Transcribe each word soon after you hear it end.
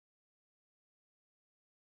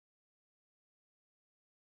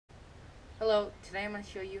Hello, today I'm going to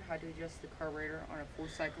show you how to adjust the carburetor on a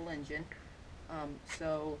 4-cycle engine.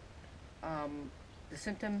 So, the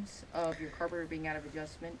symptoms of your carburetor being out of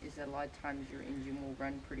adjustment is that a lot of times your engine will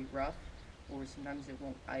run pretty rough, or sometimes it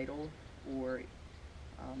won't idle, or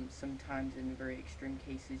sometimes in very extreme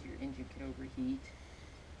cases your engine can overheat.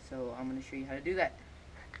 So I'm going to show you how to do that.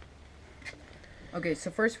 Okay, so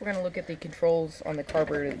first we're going to look at the controls on the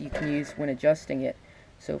carburetor that you can use when adjusting it.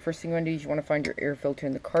 So first thing you want to do is you want to find your air filter,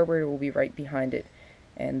 and the carburetor will be right behind it.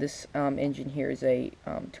 And this engine here is a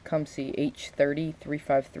Tecumseh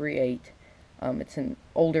H30-3538. It's an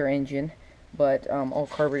older engine, but all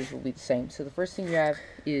carburetors will be the same. So the first thing you have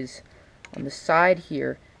is on the side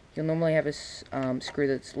here, you'll normally have a screw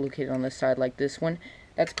that's located on the side like this one.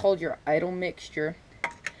 That's called your idle mixture,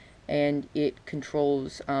 and it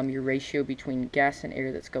controls your ratio between gas and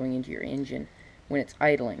air that's going into your engine when it's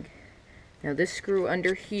idling. Now this screw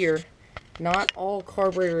under here, not all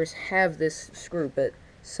carburetors have this screw, but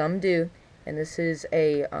some do, and this is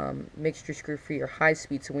a mixture screw for your high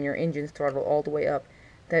speed, so when your engine's throttled all the way up,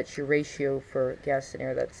 that's your ratio for gas and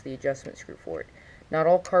air. That's the adjustment screw for it. Not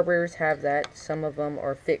all carburetors have that. Some of them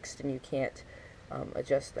are fixed and you can't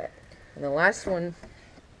adjust that. And the last one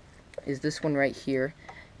is this one right here,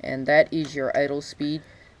 and that is your idle speed,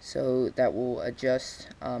 so that will adjust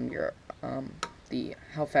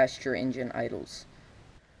how fast your engine idles.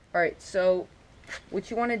 Alright, so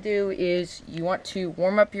what you want to do is you want to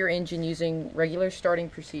warm up your engine using regular starting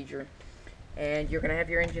procedure, and you're going to have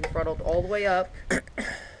your engine throttled all the way up,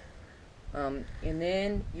 and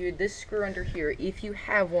then this screw under here, if you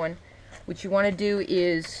have one, what you want to do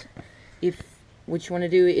is you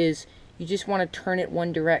just want to turn it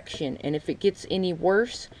one direction, and if it gets any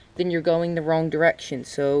worse, then you're going the wrong direction.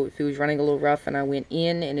 So if it was running a little rough and I went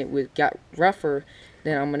in and it got rougher,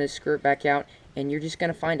 then I'm going to screw it back out, and you're just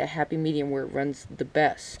going to find a happy medium where it runs the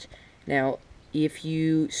best. Now, if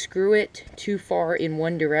you screw it too far in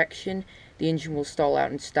one direction, the engine will stall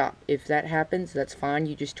out and stop. If that happens, that's fine.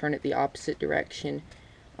 You just turn it the opposite direction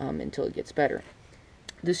until it gets better.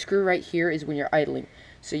 This screw right here is when you're idling.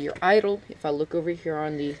 So your idle, if I look over here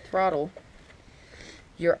on the throttle,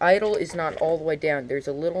 your idle is not all the way down. There's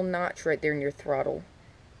a little notch right there in your throttle.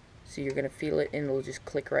 So you're going to feel it and it'll just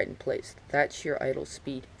click right in place. That's your idle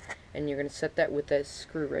speed. And you're going to set that with that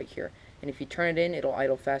screw right here. And if you turn it in, it'll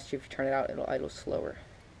idle faster. If you turn it out, it'll idle slower.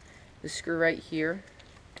 This screw right here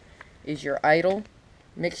is your idle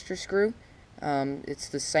mixture screw. It's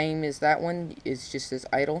the same as that one. It's just as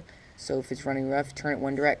idle. So if it's running rough, turn it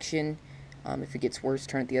one direction. If it gets worse,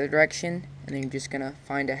 turn it the other direction. And then you're just going to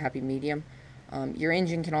find a happy medium. Your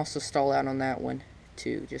engine can also stall out on that one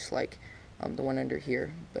too, just like the one under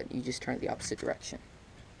here, but you just turn it the opposite direction.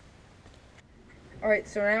 Alright,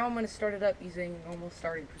 so now I'm going to start it up using normal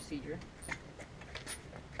starting procedure.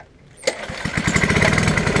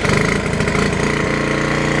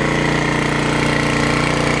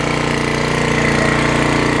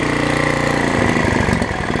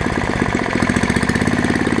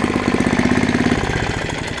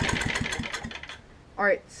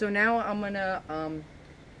 Alright, so now I'm going to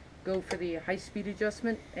go for the high speed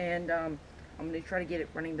adjustment, and I'm going to try to get it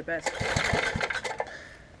running the best.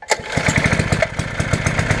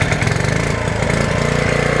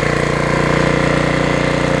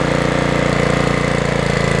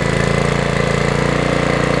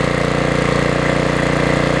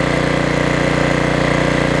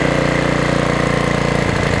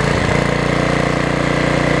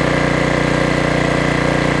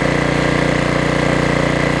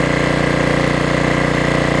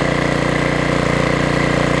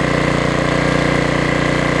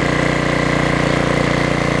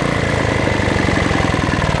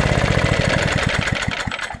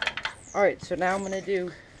 Alright, so now I'm going to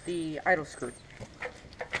do the idle screw.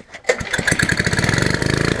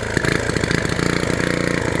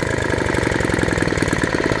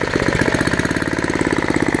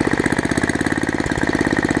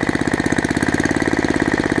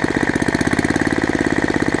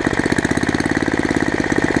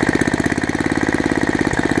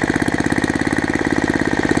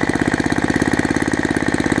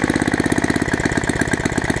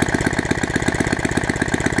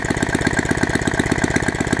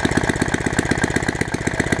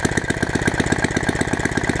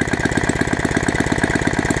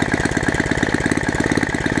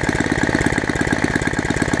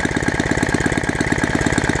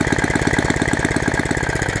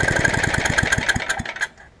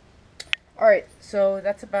 Alright, so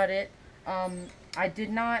that's about it. I did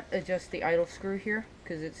not adjust the idle screw here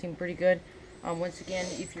because it seemed pretty good. Once again,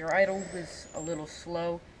 if your idle was a little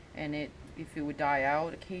slow and if it would die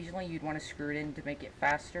out occasionally, you'd want to screw it in to make it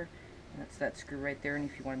faster. That's that screw right there, and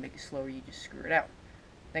if you want to make it slower, you just screw it out.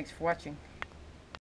 Thanks for watching.